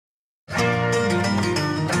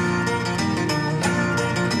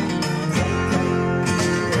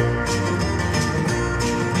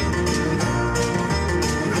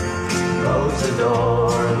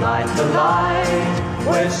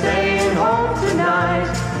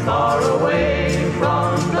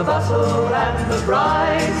bustle and the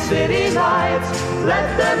bright city lights,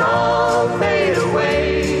 let them all fade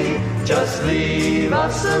away. Just leave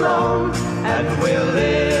us alone and we'll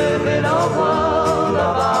live in a world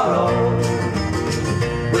of our own.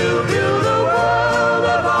 We'll build a world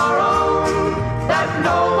of our own that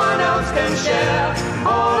no one else can share.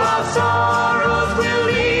 All our sorrows will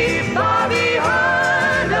leave far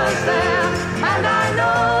behind us there. And I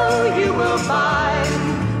know you will find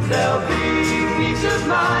there'll be peace of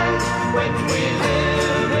mind when we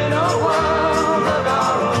live in a world of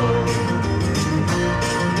our own.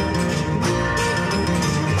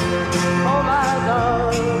 Oh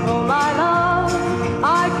my love,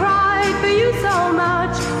 I cried for you so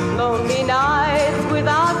much. Lonely nights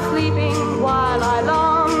without sleeping while I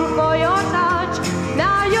long for your touch.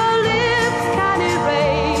 Now your lips can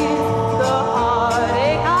erase the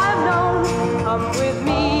heartache I've known. Come with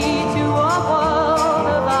me to a world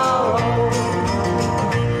of our own.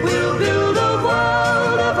 We'll build a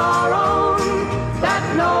world of our own that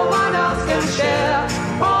no one else can share.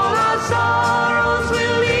 All our sorrows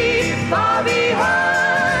will leave far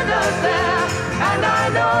behind us there. And I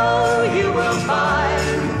know you will find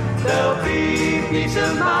there'll be peace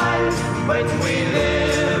of mind when we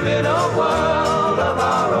live in a world of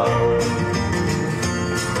our own.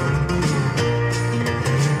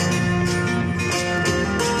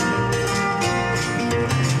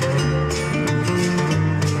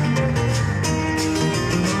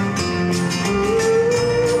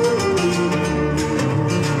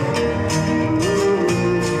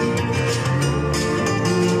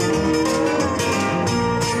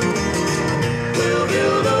 We'll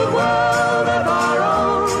build a world of our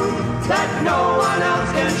own that no one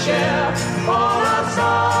else can share. All our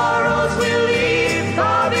sorrows will leave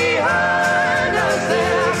far behind us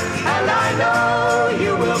there. And I know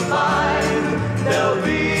you will find there'll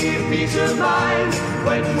be peace of mind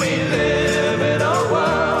when we